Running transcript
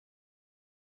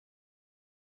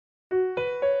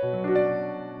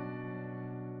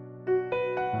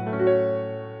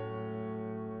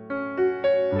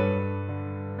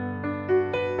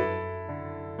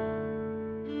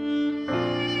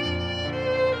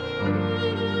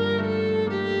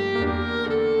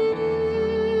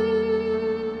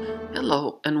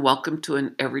and welcome to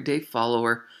an everyday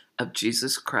follower of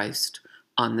Jesus Christ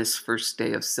on this first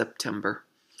day of September.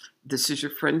 This is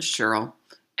your friend Cheryl,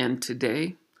 and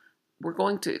today we're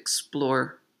going to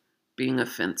explore being a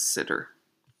fence sitter.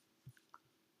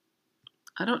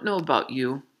 I don't know about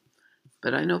you,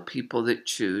 but I know people that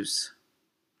choose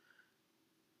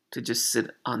to just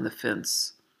sit on the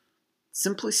fence.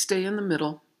 Simply stay in the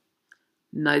middle,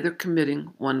 neither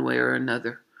committing one way or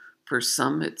another. For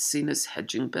some, it's seen as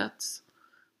hedging bets.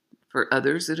 For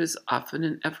others, it is often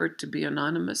an effort to be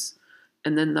anonymous,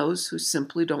 and then those who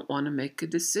simply don't want to make a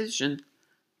decision,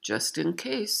 just in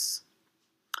case.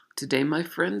 Today, my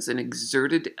friends, an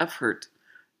exerted effort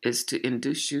is to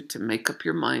induce you to make up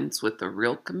your minds with a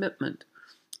real commitment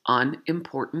on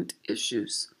important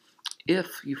issues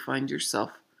if you find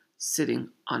yourself sitting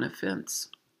on a fence.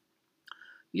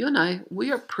 You and I, we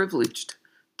are privileged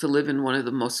to live in one of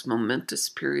the most momentous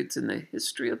periods in the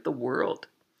history of the world.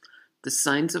 The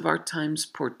signs of our times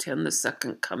portend the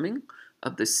second coming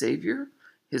of the Savior.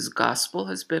 His gospel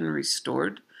has been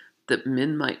restored that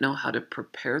men might know how to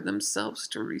prepare themselves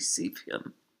to receive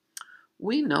him.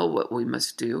 We know what we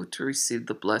must do to receive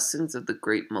the blessings of the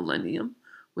great millennium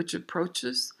which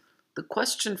approaches. The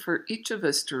question for each of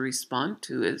us to respond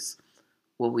to is,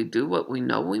 will we do what we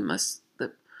know we must?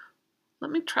 Let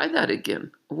me try that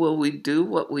again. Will we do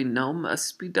what we know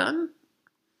must be done?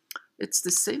 It's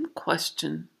the same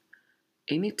question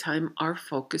anytime our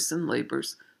focus and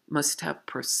labors must have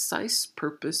precise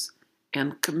purpose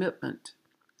and commitment.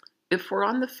 If we're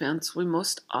on the fence, we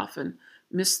most often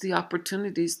miss the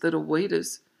opportunities that await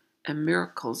us and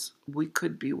miracles we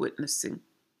could be witnessing.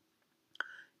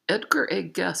 Edgar A.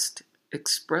 Guest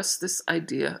expressed this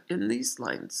idea in these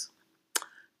lines.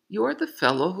 You're the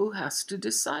fellow who has to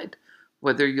decide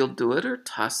whether you'll do it or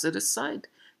toss it aside.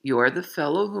 You are the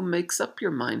fellow who makes up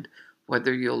your mind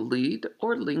whether you'll lead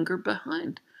or linger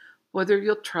behind, whether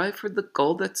you'll try for the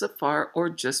goal that's afar or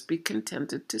just be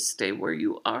contented to stay where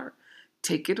you are.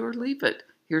 Take it or leave it.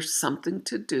 Here's something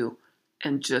to do,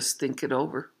 and just think it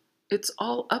over. It's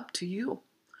all up to you.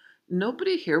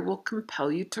 Nobody here will compel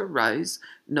you to rise.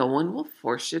 No one will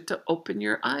force you to open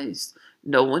your eyes.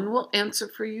 No one will answer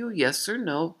for you yes or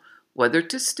no, whether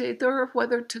to stay there or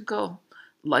whether to go.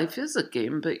 Life is a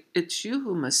game, but it's you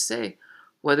who must say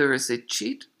whether as a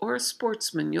cheat or a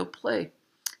sportsman you'll play.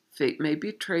 Fate may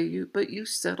betray you, but you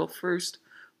settle first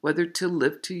whether to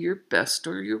live to your best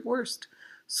or your worst.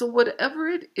 So whatever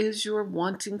it is you are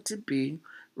wanting to be,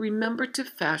 remember to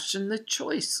fashion the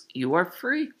choice. You are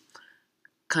free.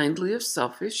 Kindly if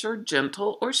selfish, or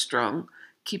gentle or strong,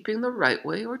 keeping the right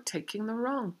way or taking the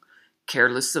wrong,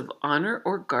 careless of honor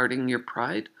or guarding your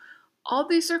pride. All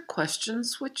these are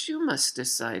questions which you must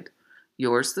decide.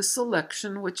 Yours the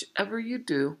selection, whichever you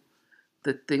do.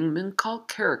 The thing men call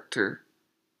character,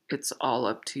 it's all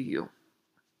up to you.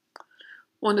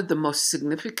 One of the most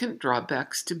significant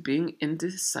drawbacks to being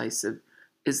indecisive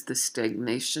is the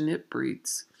stagnation it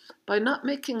breeds. By not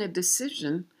making a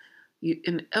decision, you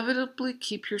inevitably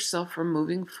keep yourself from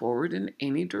moving forward in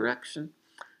any direction.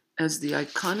 As the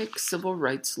iconic civil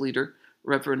rights leader,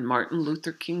 Reverend Martin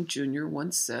Luther King Jr.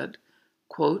 once said,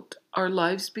 quote, our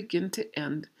lives begin to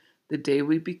end the day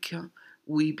we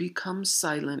become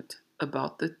silent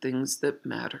about the things that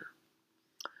matter.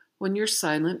 When you're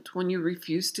silent, when you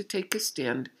refuse to take a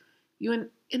stand, you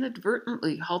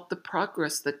inadvertently halt the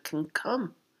progress that can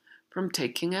come from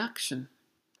taking action.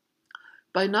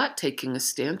 By not taking a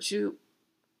stance, you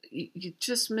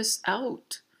just miss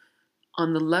out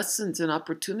on the lessons and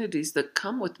opportunities that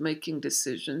come with making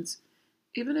decisions,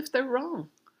 even if they're wrong.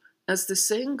 As the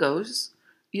saying goes,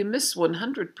 you miss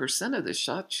 100% of the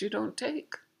shots you don't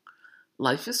take.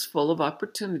 Life is full of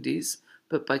opportunities,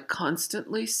 but by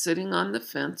constantly sitting on the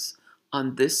fence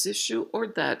on this issue or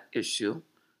that issue,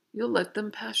 you'll let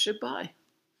them pass you by.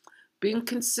 Being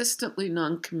consistently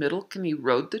non-committal can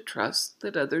erode the trust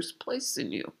that others place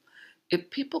in you. If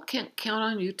people can't count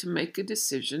on you to make a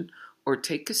decision or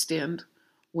take a stand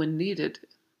when needed,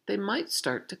 they might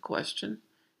start to question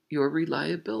your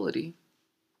reliability.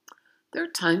 There are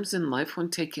times in life when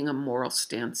taking a moral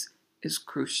stance is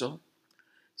crucial.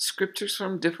 Scriptures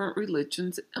from different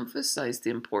religions emphasize the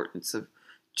importance of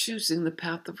choosing the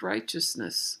path of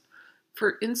righteousness.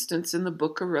 For instance, in the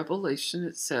book of Revelation,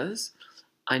 it says,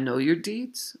 I know your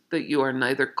deeds, that you are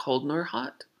neither cold nor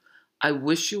hot. I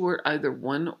wish you were either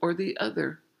one or the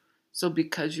other. So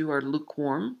because you are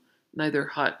lukewarm, neither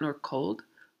hot nor cold,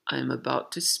 I am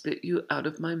about to spit you out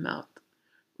of my mouth.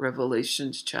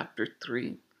 Revelation chapter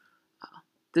 3.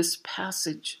 This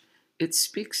passage, it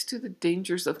speaks to the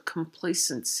dangers of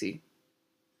complacency,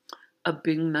 of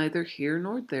being neither here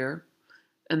nor there,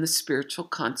 and the spiritual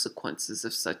consequences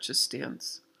of such a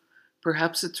stance.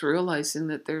 Perhaps it's realizing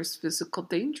that there's physical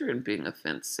danger in being a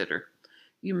fence sitter.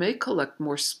 You may collect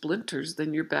more splinters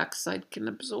than your backside can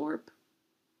absorb.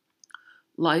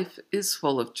 Life is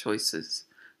full of choices,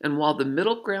 and while the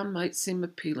middle ground might seem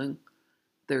appealing,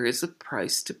 there is a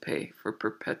price to pay for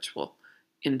perpetual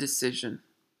indecision.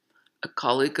 A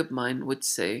colleague of mine would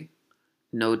say,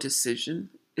 no decision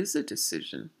is a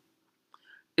decision.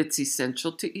 It's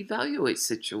essential to evaluate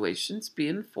situations, be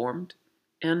informed,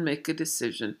 and make a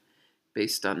decision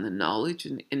based on the knowledge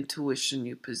and intuition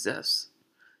you possess.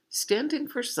 Standing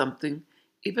for something,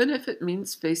 even if it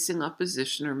means facing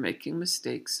opposition or making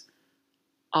mistakes,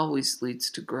 always leads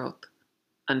to growth,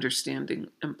 understanding,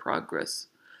 and progress.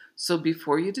 So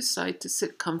before you decide to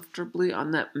sit comfortably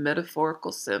on that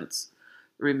metaphorical sense,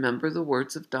 remember the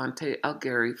words of Dante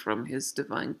Alighieri from his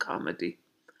Divine Comedy.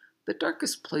 The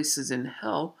darkest places in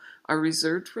hell are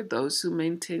reserved for those who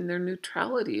maintain their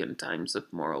neutrality in times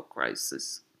of moral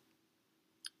crisis.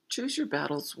 Choose your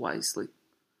battles wisely,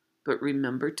 but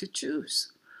remember to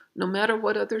choose. No matter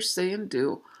what others say and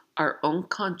do, our own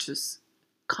conscience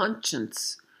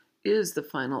is the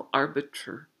final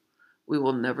arbiter. We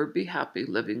will never be happy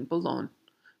living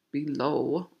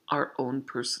below our own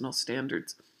personal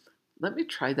standards. Let me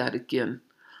try that again.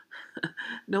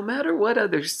 No matter what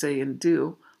others say and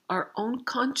do, our own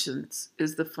conscience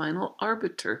is the final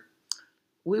arbiter.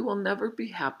 We will never be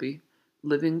happy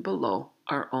living below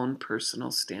our own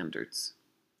personal standards.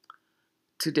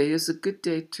 Today is a good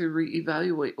day to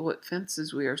reevaluate what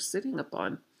fences we are sitting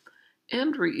upon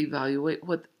and reevaluate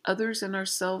what others and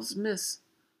ourselves miss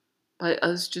by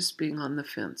us just being on the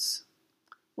fence.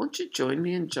 Won't you join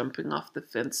me in jumping off the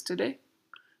fence today?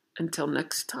 Until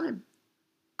next time,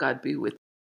 God be with you.